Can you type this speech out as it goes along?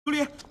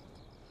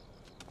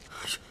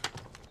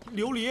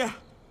琉璃，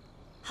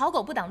好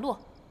狗不挡路。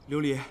琉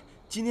璃，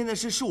今天的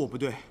事是我不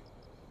对。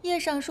叶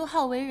尚书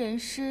好为人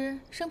师，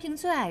生平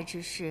最爱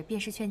之事便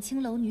是劝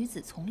青楼女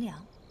子从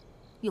良，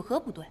有何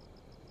不对？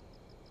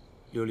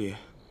琉璃，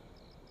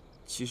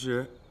其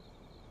实，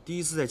第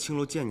一次在青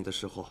楼见你的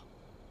时候，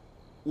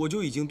我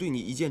就已经对你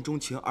一见钟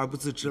情而不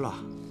自知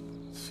了。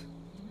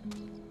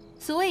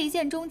所谓一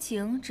见钟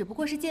情，只不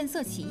过是见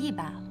色起意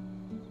罢了。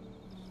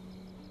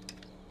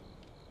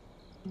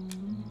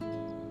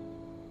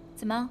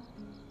怎么，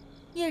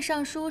叶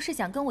尚书是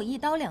想跟我一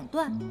刀两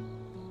断？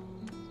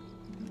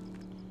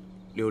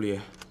琉璃，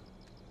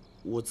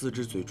我自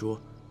知嘴拙，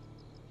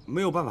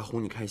没有办法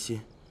哄你开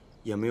心，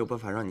也没有办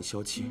法让你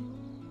消气，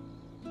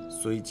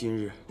所以今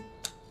日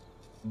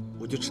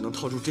我就只能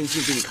掏出真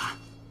心给你看。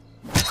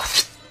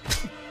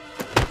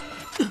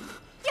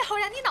叶浩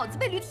然，你脑子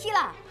被驴踢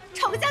了？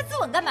吵个架自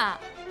刎干嘛？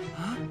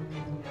啊！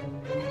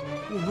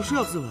我不是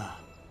要自刎。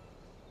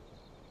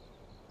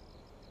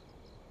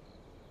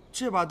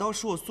这把刀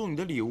是我送你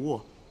的礼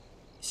物，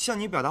向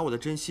你表达我的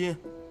真心。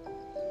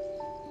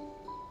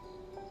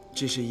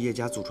这是叶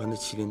家祖传的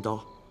麒麟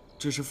刀，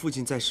这是父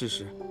亲在世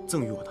时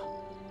赠予我的。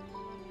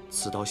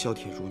此刀削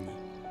铁如泥，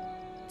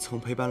曾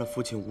陪伴了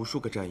父亲无数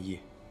个战役。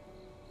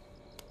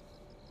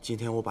今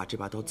天我把这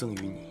把刀赠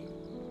予你，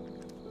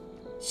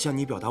向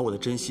你表达我的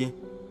真心。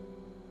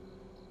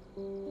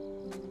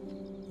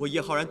我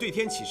叶浩然对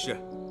天起誓，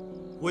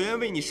我愿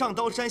为你上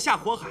刀山下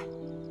火海。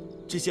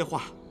这些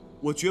话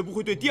我绝不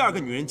会对第二个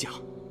女人讲。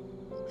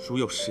如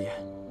有食言，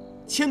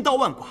千刀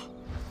万剐。